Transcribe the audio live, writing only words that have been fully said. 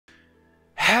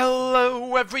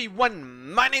Hello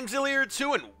everyone, my name's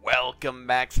Illier2 and welcome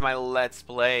back to my Let's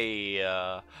Play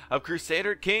of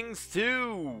Crusader Kings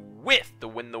 2 with the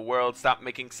Win the World Stop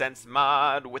Making Sense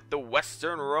mod with the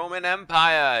Western Roman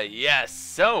Empire. Yes,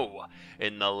 so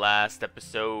in the last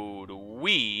episode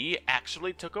we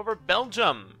actually took over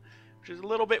Belgium, which is a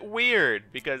little bit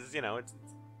weird because, you know, it's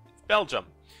Belgium.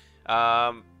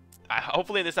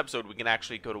 Hopefully in this episode we can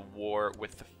actually go to war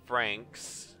with the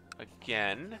Franks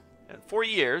again. In 4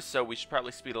 years, so we should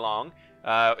probably speed along.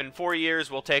 In 4 years,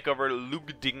 we'll take over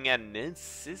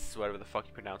Lugdungensis, whatever the fuck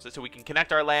you pronounce it, so we can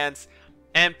connect our lands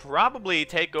and probably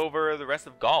take over the rest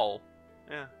of Gaul.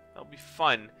 Yeah, that'll be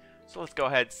fun. So let's go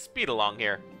ahead, speed along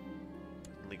here.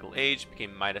 Legal age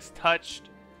became Midas touched.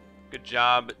 Good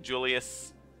job,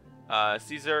 Julius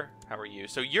Caesar. How are you?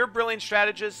 So you're a brilliant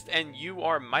strategist, and you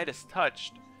are Midas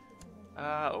touched.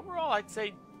 Overall, I'd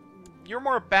say you're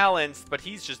more balanced, but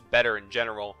he's just better in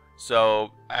general.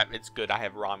 So, it's good I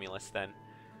have Romulus then.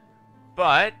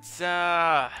 But,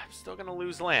 I'm still going to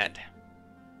lose land.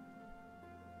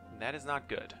 And that is not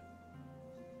good.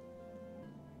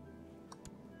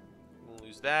 I'm going to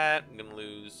lose that. I'm going to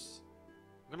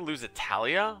lose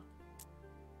Italia.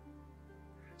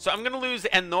 So I'm going to lose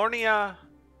Anornia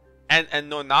and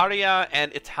Nonaria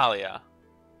and Italia.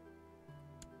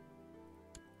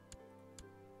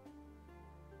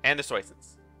 And the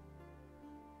Soissons.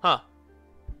 Huh.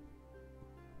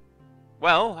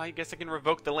 Well, I guess I can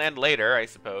revoke the land later, I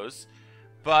suppose.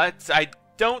 But I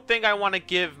don't think I want to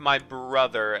give my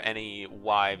brother any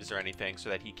wives or anything so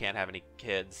that he can't have any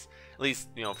kids. At least,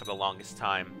 you know, for the longest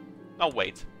time. I'll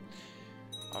wait.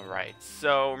 Alright,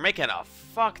 so we're making a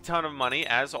fuck ton of money,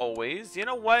 as always. You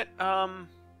know what?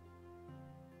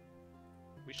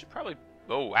 We should probably...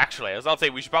 Oh, actually, I was about to say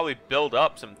we should probably build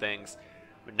up some things.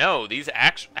 But no, these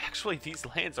actually, these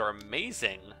lands are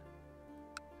amazing.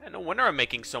 And no wonder I'm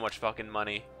making so much fucking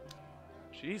money.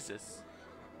 Jesus.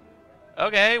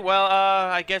 Okay, well,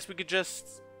 I guess we could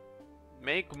just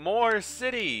make more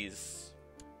cities.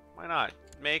 Why not?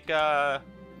 Make,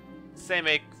 say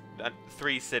make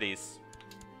 3 cities.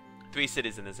 3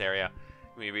 cities in this area.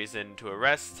 Any reason to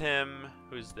arrest him?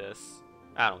 Who's this?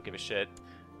 I don't give a shit.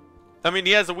 I mean,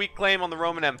 he has a weak claim on the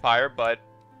Roman Empire, but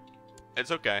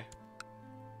it's okay.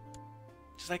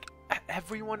 Just like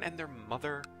everyone and their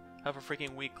mother have a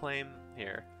freaking weak claim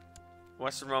here.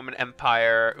 Western Roman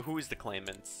Empire. Who's the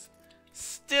claimants?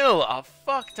 Still a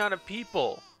fuck ton of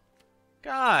people.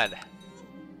 God.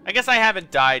 I guess I haven't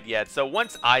died yet, so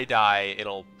once I die,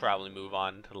 it'll probably move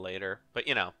on to later. But,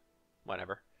 you know,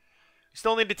 whatever. We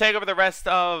still need to take over the rest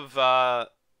of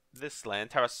this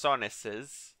land,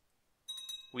 Tarraconis's.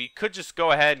 We could just go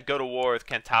ahead and go to war with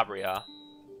Cantabria.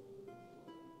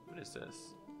 What is this?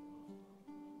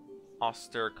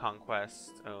 Auster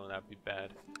conquest. Oh, that'd be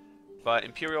bad. But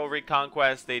Imperial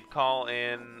reconquest, they'd call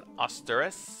in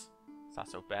Austerus. It's not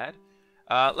so bad.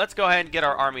 Let's go ahead and get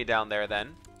our army down there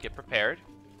then. Get prepared.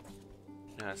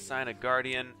 Sign a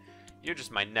guardian. You're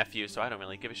just my nephew, so I don't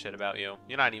really give a shit about you.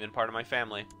 You're not even part of my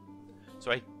family.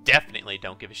 So I definitely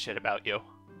don't give a shit about you.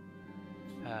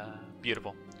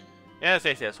 Beautiful. Yeah,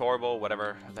 it's horrible.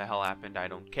 Whatever the hell happened, I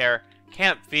don't care.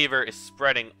 Camp fever is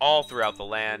spreading all throughout the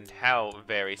land. How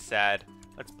very sad.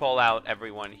 Let's pull out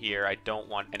everyone here. I don't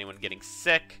want anyone getting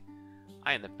sick.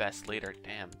 I am the best leader.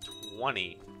 Damn,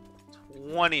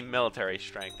 20 military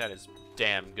strength. That is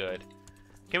damn good.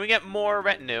 Can we get more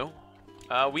retinue?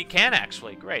 We can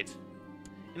actually. Great.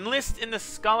 Enlist in the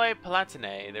Scala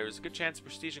Palatine. There's a good chance of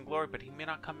prestige and glory, but he may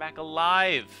not come back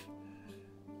alive.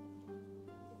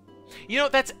 You know,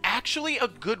 that's actually a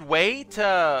good way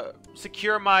to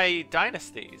secure my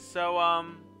dynasty. So,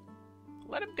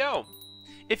 let him go.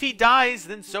 If he dies,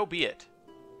 then so be it.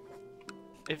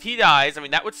 If he dies, I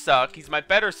mean, that would suck. He's my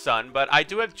better son, but I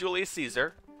do have Julius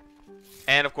Caesar.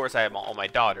 And, of course, I have all my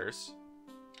daughters.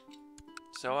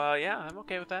 So, yeah, I'm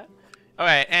okay with that.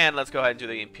 Okay, and let's go ahead and do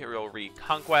the Imperial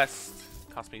Reconquest.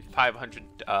 Cost me 500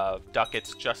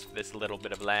 ducats just for this little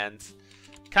bit of land.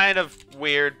 Kind of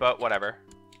weird, but whatever.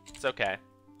 It's okay.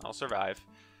 I'll survive.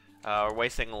 We're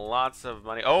wasting lots of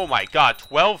money. Oh my god,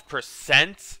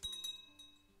 12%?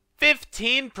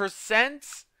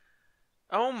 15%?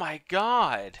 Oh my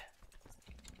god.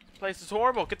 This place is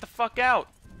horrible. Get the fuck out.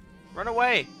 Run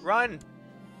away. Run.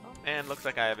 And looks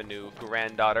like I have a new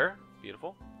granddaughter.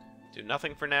 Beautiful. Do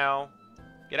nothing for now.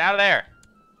 Get out of there.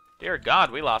 Dear god,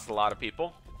 we lost a lot of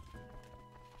people.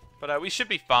 But we should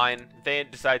be fine. If they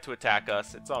decide to attack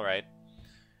us, it's alright.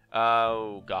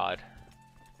 Oh, God.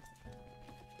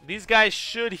 These guys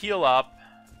should heal up.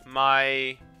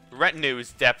 My retinue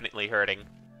is definitely hurting.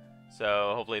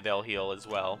 So, hopefully they'll heal as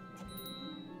well.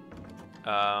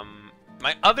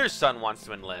 My other son wants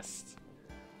to enlist.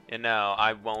 You know,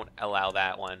 I won't allow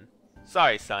that one.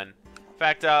 Sorry, son. In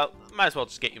fact, might as well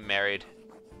just get you married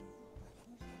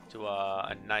to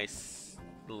a nice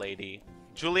lady.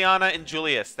 Juliana and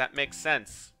Julius. That makes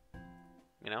sense.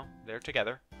 You know, they're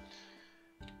together.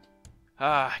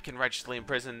 I can righteously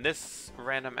imprison this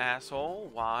random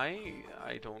asshole. Why?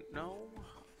 I don't know.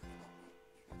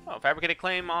 Oh, fabricate a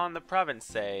claim on the province,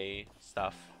 say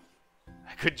stuff.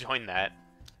 I could join that.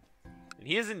 And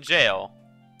he is in jail.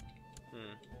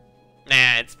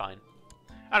 Nah, it's fine.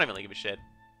 I don't really give a shit.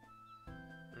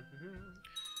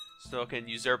 Still can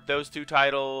usurp those 2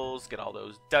 titles, get all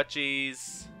those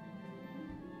duchies.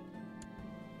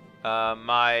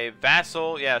 My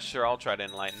vassal, yeah, sure, I'll try to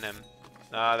enlighten him.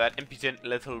 That impudent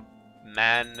little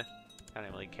man, I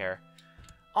don't really care.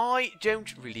 I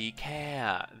don't really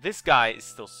care. This guy is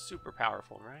still super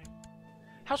powerful, right?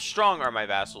 How strong are my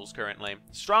vassals currently?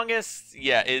 Strongest,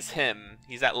 yeah, is him.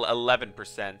 He's at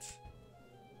 11%.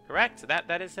 Correct?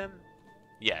 That is him?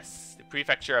 Yes. The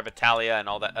Prefecture of Italia and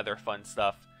all that other fun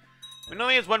stuff. It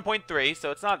only has 1.3,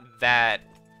 so it's not that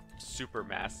super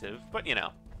massive, but you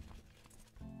know.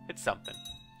 It's something.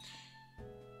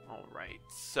 Alright,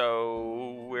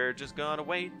 so we're just gonna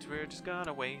wait. We're just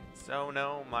gonna wait. So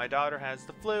no, my daughter has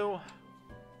the flu.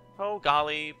 Oh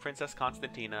golly, Princess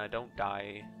Constantina, don't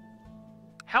die.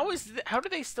 How do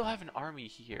they still have an army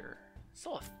here?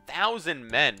 Still 1,000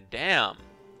 men, damn.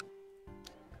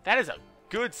 That is a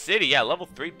good city. Yeah, level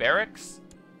 3 barracks.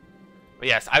 But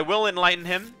yes, I will enlighten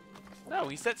him. No,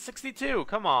 he's at 62.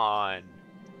 Come on.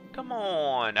 Come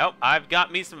on. Oh, I've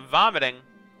got me some vomiting.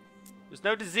 There's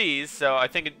no disease, so I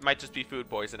think it might just be food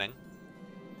poisoning.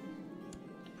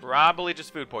 Probably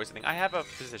just food poisoning. I have a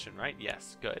physician, right?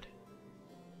 Yes, good.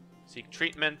 Seek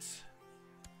treatment.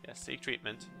 Yes, seek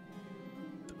treatment.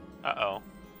 Uh-oh.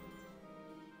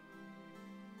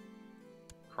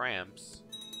 Cramps.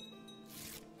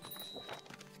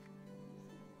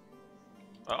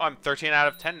 Oh, I'm 13 out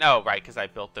of 10? Oh, right, because I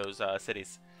built those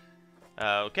cities.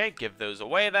 Okay, give those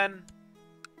away then.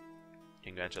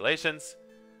 Congratulations.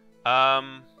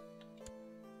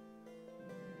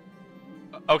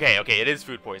 Okay, it is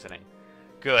food poisoning.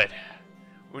 Good.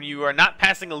 When you are not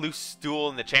passing a loose stool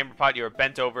in the chamber pot, you are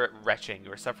bent over, retching.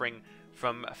 You are suffering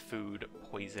from food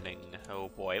poisoning. Oh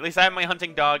boy. At least I have my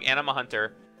hunting dog, and I'm a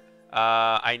hunter.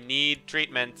 I need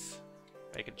treatment.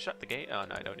 I can shut the gate. Oh,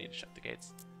 no, I don't need to shut the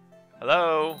gates.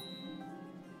 Hello?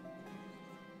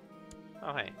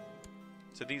 Oh, hey.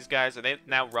 So these guys, are they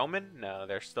now Roman? No,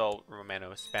 they're still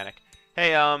Romano-Hispanic.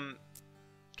 Hey,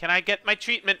 can I get my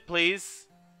treatment, please?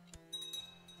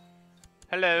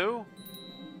 Hello?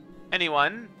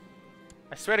 Anyone?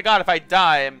 I swear to God, if I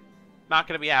die, I'm not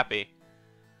going to be happy.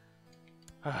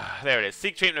 There it is.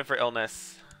 Seek treatment for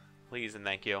illness. Please and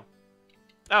thank you.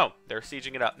 Oh, they're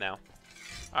sieging it up now.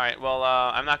 Alright, well,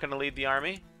 I'm not going to lead the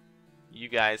army. You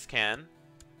guys can.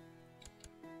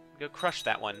 Go crush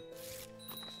that one.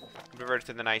 Revert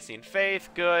to the Nicene faith.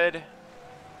 Good.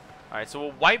 Alright, so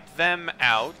we'll wipe them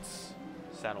out.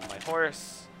 Saddle my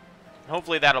horse.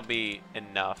 Hopefully that'll be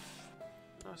enough.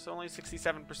 Oh, so only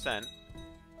 67%.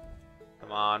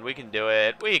 Come on, we can do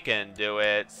it. We can do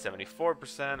it.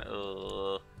 74%.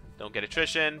 Ugh. Don't get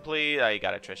attrition, please. Oh, you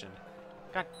got attrition.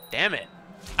 God damn it.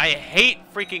 I hate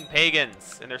freaking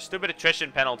pagans and their stupid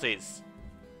attrition penalties.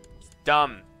 It's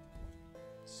dumb.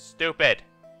 Stupid.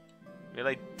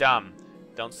 Really dumb.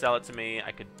 Don't sell it to me.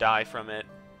 I could die from it.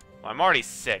 Well, I'm already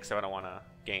sick, so I don't want to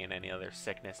gain any other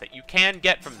sickness that you can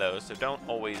get from those, so don't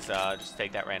always just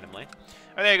take that randomly.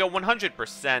 Oh, there you go.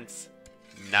 100%.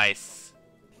 Nice.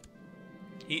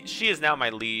 She is now my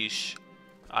liege.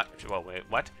 Well, wait,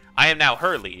 what? I am now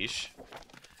her liege.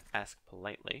 Ask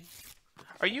politely.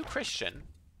 Are you Christian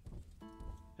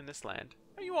in this land?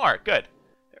 Oh, you are. Good.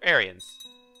 They're Aryans.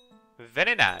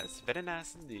 Very nice. Very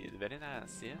nice indeed. Very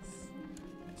nice, yes.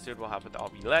 And soon we'll have with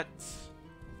oubliette.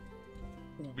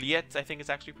 Oubliette, I think it's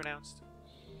actually pronounced.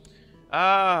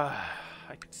 I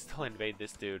could still invade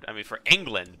this dude. I mean, for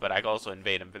England, but I could also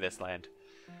invade him for this land.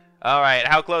 Alright,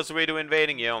 how close are we to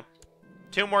invading you?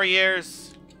 2 more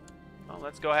years. Well,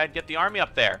 let's go ahead and get the army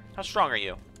up there. How strong are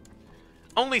you?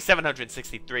 Only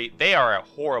 763. They are a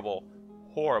horrible,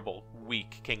 horrible,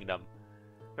 weak kingdom.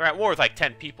 They're at war with like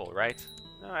 10 people, right?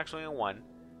 No, actually only 1.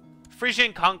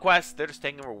 Frisian conquest. They're just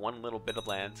taking over 1 little bit of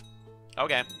land.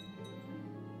 Okay.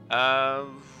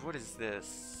 What is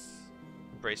this?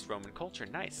 Embraced Roman culture.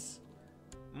 Nice.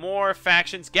 More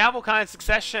factions. Gavelkind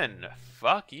succession.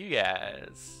 Fuck you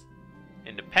guys.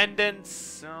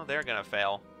 Independence. Oh, they're gonna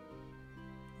fail.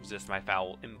 Resist my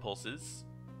foul impulses.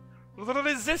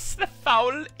 Resist the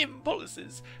foul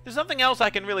impulses. There's nothing else I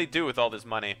can really do with all this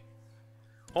money.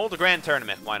 Hold a grand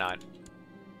tournament. Why not?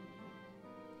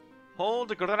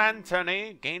 Hold a grand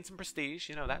tourney, gain some prestige,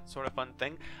 you know, that sort of fun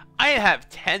thing. I have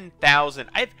 10,000.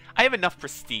 I have enough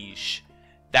prestige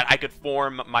that I could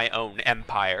form my own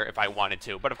empire if I wanted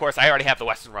to. But of course, I already have the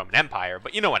Western Roman Empire,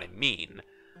 but you know what I mean.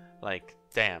 Like,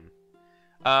 damn.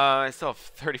 I still have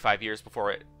 35 years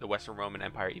before the Western Roman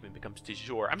Empire even becomes de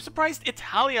jure. I'm surprised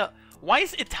Italia... Why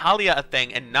is Italia a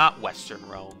thing and not Western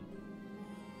Rome?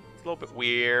 It's a little bit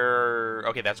weird.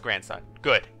 Okay, that's grandson.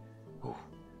 Good. Whew.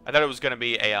 I thought it was going to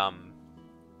be a,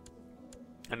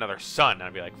 another son, and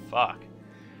I'd be like, fuck.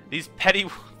 These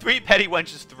three petty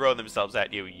wenches throw themselves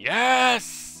at you.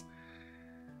 Yes!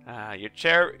 Your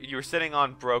chair you were sitting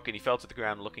on broke and you fell to the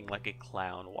ground looking like a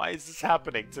clown. Why is this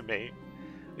happening to me?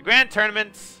 The grand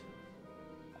tournament.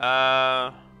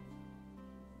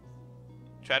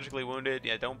 Tragically wounded.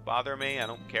 Yeah, don't bother me. I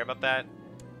don't care about that.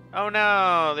 Oh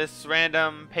no, this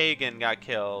random pagan got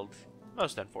killed.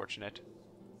 Most unfortunate.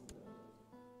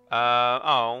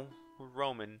 Oh,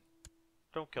 Roman.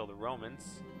 Don't kill the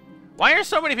Romans. Why are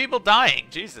so many people dying?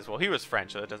 Jesus, well, he was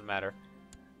French, so that doesn't matter.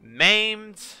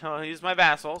 Maimed. Oh, he's my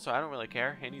vassal, so I don't really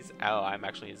care. And he's... Oh, I'm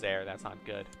actually his heir. That's not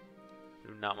good. I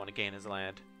do not want to gain his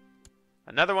land.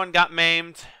 Another one got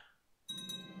maimed.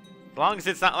 As long as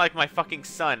it's not like my fucking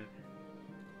son.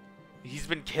 He's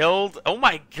been killed. Oh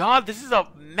my god, this is a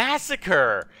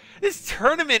massacre. This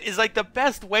tournament is like the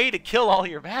best way to kill all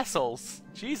your vassals.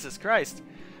 Jesus Christ.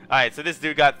 Alright, so this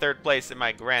dude got 3rd place in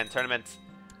my grand tournament.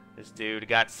 This dude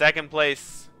got 2nd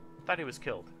place. Thought he was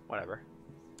killed. Whatever.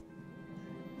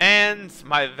 And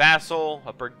my vassal,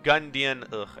 a Burgundian,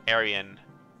 Aryan.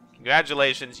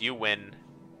 Congratulations, you win.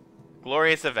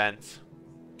 Glorious event.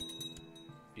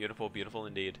 Beautiful, beautiful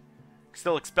indeed.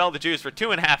 Still expel the Jews for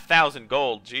 2,500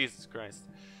 gold. Jesus Christ.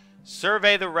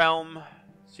 Survey the realm.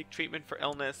 Seek treatment for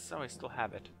illness. Oh, I still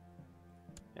have it.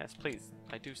 Yes, please.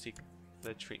 I do seek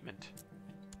the treatment.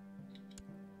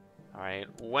 Alright,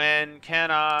 when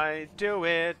can I do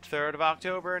it? 3rd of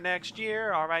October next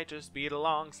year. Alright, just speed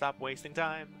along. Stop wasting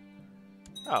time.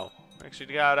 Oh,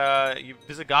 actually got a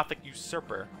Visigothic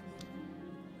usurper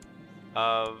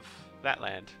of that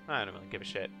land. I don't really give a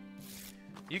shit.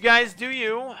 You guys do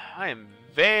you. I am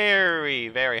very,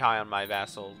 very high on my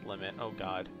vassal limit. Oh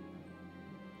god.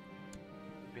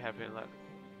 Be happy to let...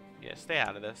 Yeah, stay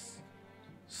out of this.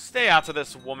 Stay out of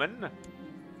this, woman.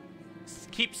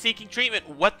 Keep seeking treatment.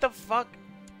 What the fuck?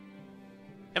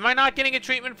 Am I not getting a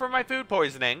treatment for my food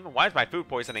poisoning? Why is my food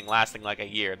poisoning lasting like a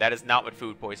year? That is not what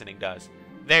food poisoning does.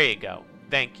 There you go.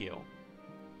 Thank you.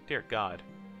 Dear God.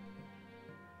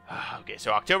 Okay,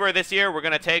 so October this year, we're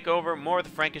going to take over more of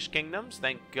the Frankish kingdoms.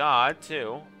 Thank God,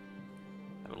 too.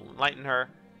 That will enlighten her.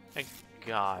 Thank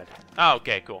God. Oh,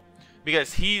 okay, cool.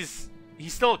 Because he's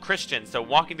still a Christian, so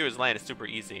walking through his land is super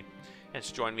easy. And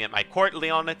just join me at my court,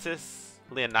 Leonidas.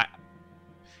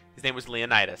 His name was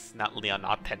Leonidas, not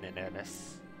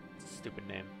Leonatinus. Stupid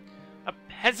name. A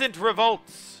peasant revolt.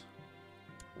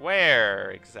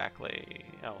 Where exactly?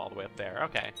 Oh, all the way up there.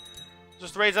 Okay.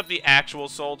 Just raise up the actual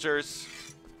soldiers.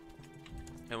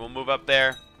 And we'll move up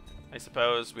there. I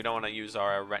suppose we don't want to use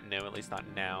our retinue, at least not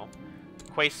now.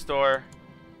 Quaestor.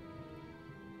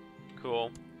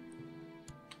 Cool.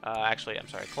 Actually, I'm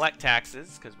sorry. Collect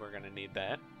taxes, because we're going to need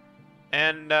that.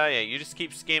 And, yeah, you just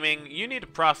keep scheming. You need to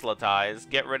proselytize.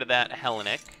 Get rid of that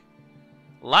Hellenic.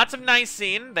 Lots of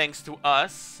Nicene, thanks to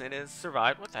us. It has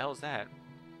survived. What the hell is that?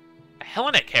 A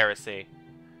Hellenic heresy.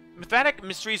 Mythic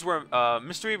mysteries were a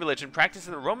mystery religion practiced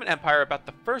in the Roman Empire about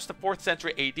the 1st to 4th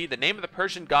century AD. The name of the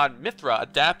Persian god Mithra,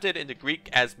 adapted into Greek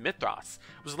as Mithras,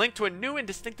 was linked to a new and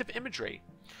distinctive imagery.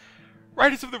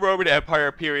 Writers of the Roman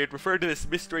Empire period referred to this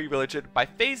mystery religion by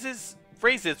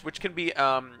phrases which can be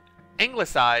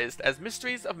anglicized as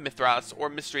mysteries of Mithras or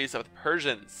mysteries of the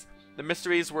Persians. The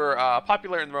mysteries were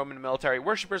popular in the Roman military.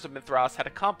 Worshippers of Mithras had a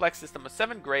complex system of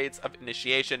 7 grades of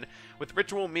initiation. With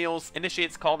ritual meals,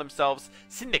 initiates called themselves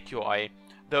syndicoi,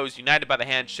 those united by the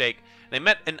handshake. They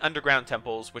met in underground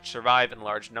temples, which survive in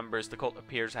large numbers. The cult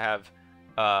appears to have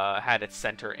had its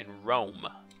center in Rome.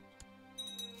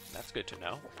 That's good to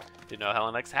know. Didn't know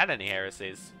Hellenics had any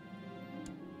heresies.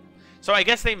 So I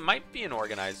guess they might be an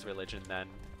organized religion then.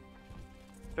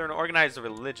 If they're an organized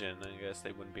religion, I guess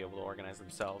they wouldn't be able to organize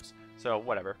themselves. So,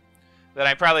 whatever. Then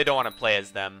I probably don't want to play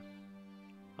as them.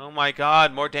 Oh my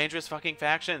god, more dangerous fucking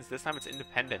factions. This time it's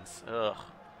independence. Ugh.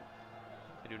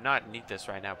 I do not need this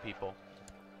right now, people.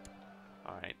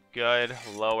 Alright, good.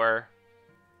 Lower.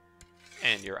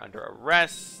 And you're under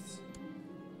arrest.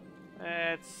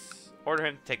 Let's order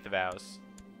him to take the vows.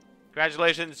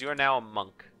 Congratulations, you are now a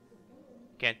monk.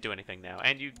 Can't do anything now.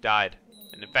 And you died.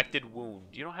 An infected wound.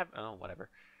 You don't have... Oh, whatever.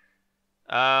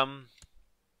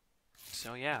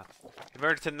 So yeah.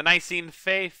 Converted to the Nicene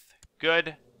faith.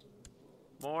 Good.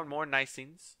 More and more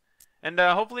Nicenes. And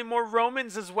hopefully more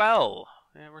Romans as well.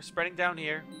 Yeah, we're spreading down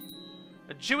here.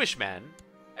 A Jewish man.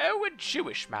 Oh, a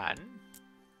Jewish man.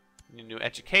 New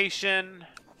education.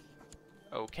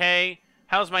 Okay.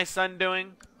 How's my son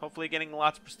doing? Hopefully getting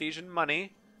lots of prestige and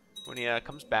money when he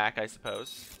comes back, I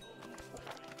suppose.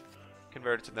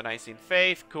 Converted to the Nicene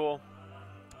faith. Cool.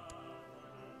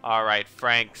 Alright,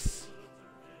 Franks.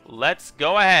 Let's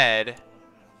go ahead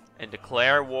and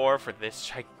declare war for this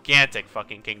gigantic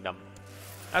fucking kingdom.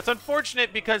 That's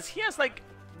unfortunate because he has, like,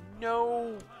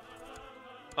 no...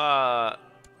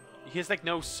 he has, like,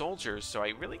 no soldiers, so I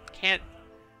really can't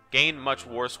gain much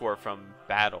war score from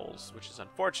battles, which is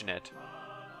unfortunate.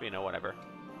 But, you know, whatever.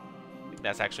 I think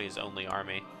that's actually his only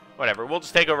army. Whatever, we'll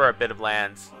just take over a bit of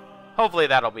lands. Hopefully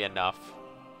that'll be enough.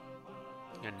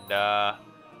 And,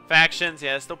 factions,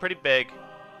 yeah, still pretty big.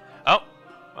 Oh,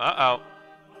 uh-oh.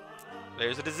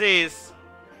 There's a disease.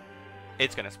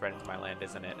 It's gonna spread into my land,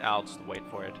 isn't it? I'll just wait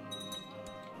for it.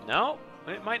 No,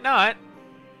 it might not.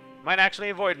 It might actually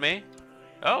avoid me.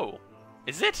 Oh,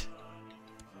 is it?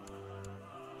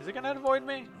 Is it gonna avoid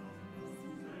me?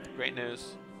 Great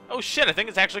news. Oh shit, I think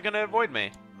it's actually gonna avoid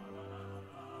me.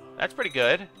 That's pretty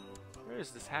good. Where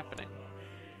is this happening?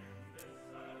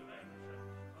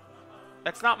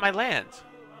 That's not my land.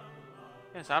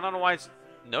 Yes, I don't know why it's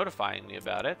notifying me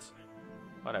about it.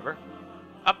 Whatever.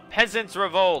 A peasant's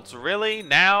revolt. Really?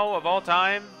 Now, of all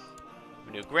time?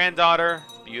 A new granddaughter.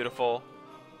 Beautiful.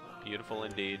 Beautiful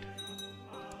indeed.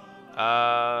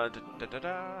 Yeah,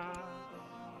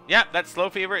 that slow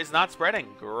fever is not spreading.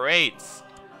 Great.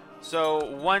 So,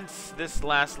 once this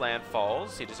last land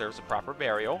falls, he deserves a proper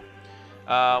burial.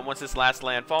 Once this last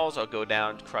land falls, I'll go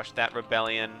down, crush that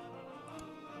rebellion.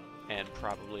 And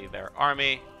probably their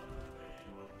army.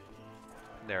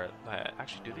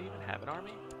 Actually, do they even have an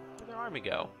army? Where'd their army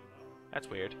go? That's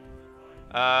weird.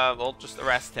 We'll just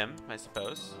arrest him, I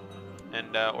suppose.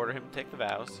 And order him to take the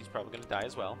vows. He's probably going to die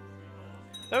as well.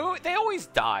 They always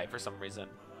die for some reason.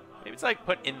 Maybe it's like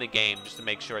put in the game just to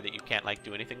make sure that you can't like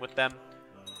do anything with them.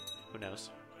 Who knows?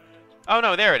 Oh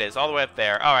no, there it is, all the way up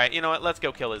there. Alright, you know what? Let's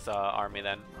go kill his army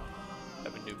then.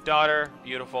 Have a new daughter.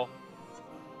 Beautiful.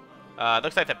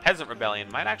 Looks like the peasant rebellion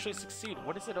might actually succeed.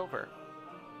 What is it over?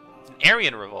 It's an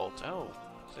Aryan revolt. Oh,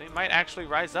 so they might actually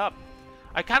rise up.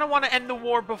 I kind of want to end the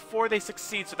war before they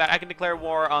succeed so that I can declare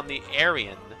war on the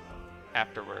Aryan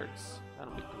afterwards.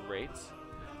 That'll be great.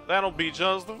 That'll be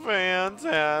just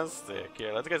fantastic.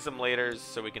 Here, let's get some laters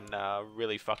so we can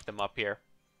really fuck them up here.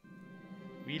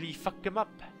 Really fuck them up.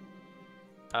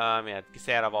 Yeah,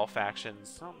 stay out of all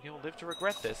factions. Oh, you'll live to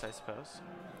regret this, I suppose.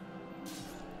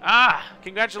 Ah,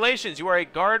 congratulations. You are a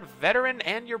guard veteran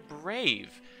and you're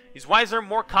brave. He's wiser,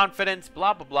 more confident,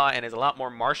 blah, blah, blah, and is a lot more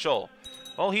martial.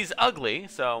 Well, he's ugly,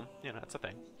 so, you know, that's a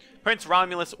thing. Prince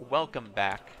Romulus, welcome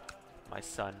back, my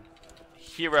son.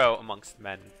 Hero amongst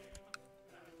men.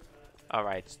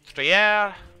 Alright,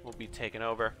 Trier will be taken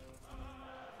over.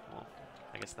 Well,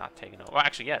 I guess not taken over. Well,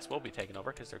 actually, yes, will be taken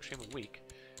over because they're extremely weak.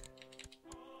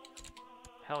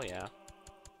 Hell yeah.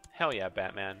 Hell yeah,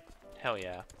 Batman. Hell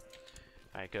yeah.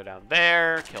 Alright, go down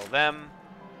there, kill them.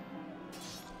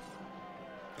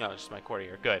 No, it's just my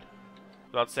courtier. Good. I was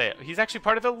about to say, he's actually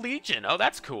part of the Legion. Oh,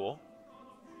 that's cool.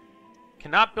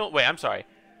 Cannot build... Wait, I'm sorry.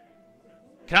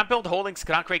 Cannot build holdings,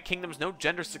 cannot create kingdoms, no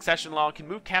gender succession law, can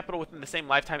move capital within the same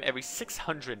lifetime every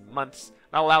 600 months,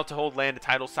 not allowed to hold land and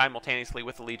titles simultaneously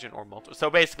with the Legion or multiple. So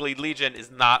basically, Legion is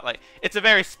not like... It's a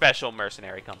very special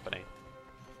mercenary company.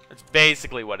 That's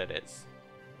basically what it is.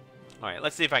 Alright,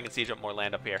 let's see if I can siege up more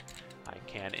land up here. I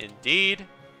can indeed.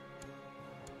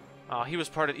 Oh, he was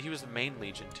the main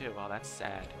Legion too. Oh, that's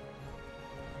sad.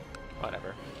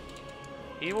 Whatever.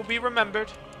 He will be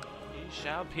remembered. He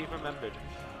shall be remembered.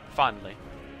 Fondly.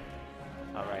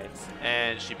 Alright.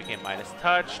 And she became Midas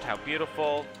touched. How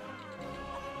beautiful.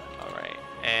 Alright.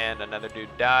 And another dude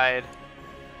died.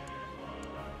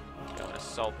 Go and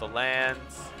assault the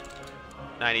lands.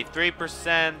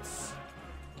 93%.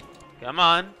 Come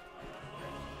on.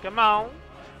 Come on.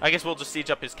 I guess we'll just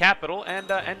siege up his capital and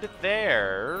end it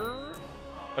there.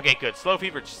 Okay, good. Slow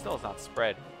fever still has not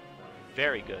spread.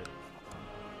 Very good.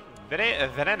 Very,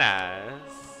 very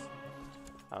nice.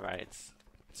 Alright.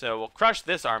 So we'll crush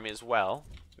this army as well.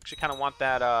 Actually kind of want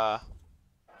that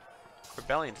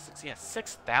rebellion to succeed. Yeah,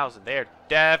 6,000. They're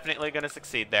definitely going to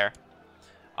succeed there.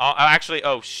 Actually,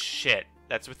 oh shit.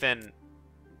 That's within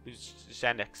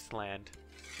Zhanek's land.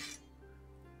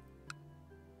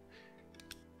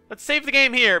 Let's save the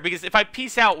game here, because if I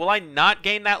peace out, will I not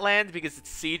gain that land because it's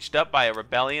sieged up by a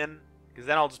rebellion? Because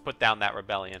then I'll just put down that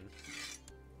rebellion.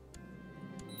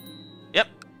 Yep,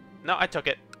 No, I took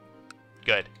it.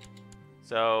 Good.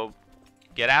 So,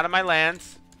 get out of my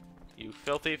lands, you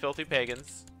filthy, filthy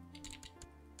pagans.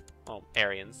 Well,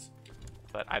 Aryans.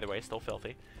 But either way, still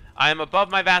filthy. I am above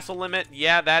my vassal limit.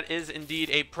 Yeah, that is indeed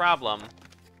a problem.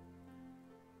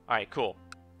 Alright, cool.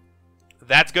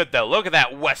 That's good, though. Look at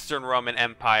that Western Roman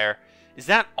Empire. Is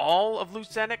that all of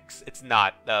Lucenix? It's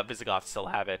not. The Visigoths still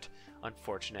have it,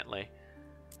 unfortunately.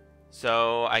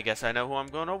 So, I guess I know who I'm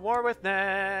going to war with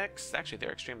next. Actually,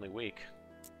 they're extremely weak.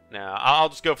 No, I'll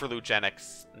just go for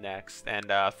Lucenix next.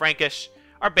 And Frankish,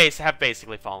 our base have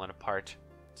basically fallen apart.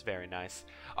 It's very nice.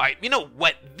 Alright, you know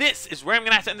what? This is where I'm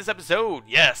going to have to end this episode.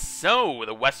 Yes, so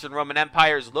the Western Roman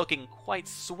Empire is looking quite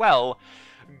swell.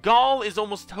 Gaul is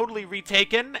almost totally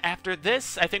retaken. After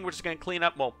this, I think we're just going to clean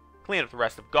up the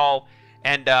rest of Gaul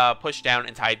and push down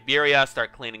into Iberia,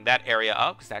 start cleaning that area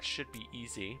up, because that should be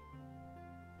easy.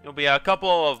 It'll be a couple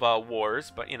of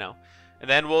wars, but, you know. And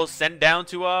then we'll send down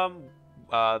to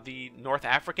the North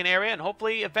African area and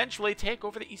hopefully eventually take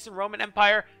over the Eastern Roman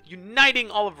Empire,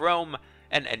 uniting all of Rome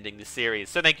and ending the series.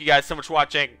 So thank you guys so much for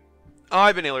watching.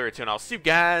 I've been Illyria, and I'll see you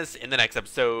guys in the next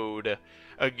episode.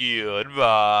 Goodbye.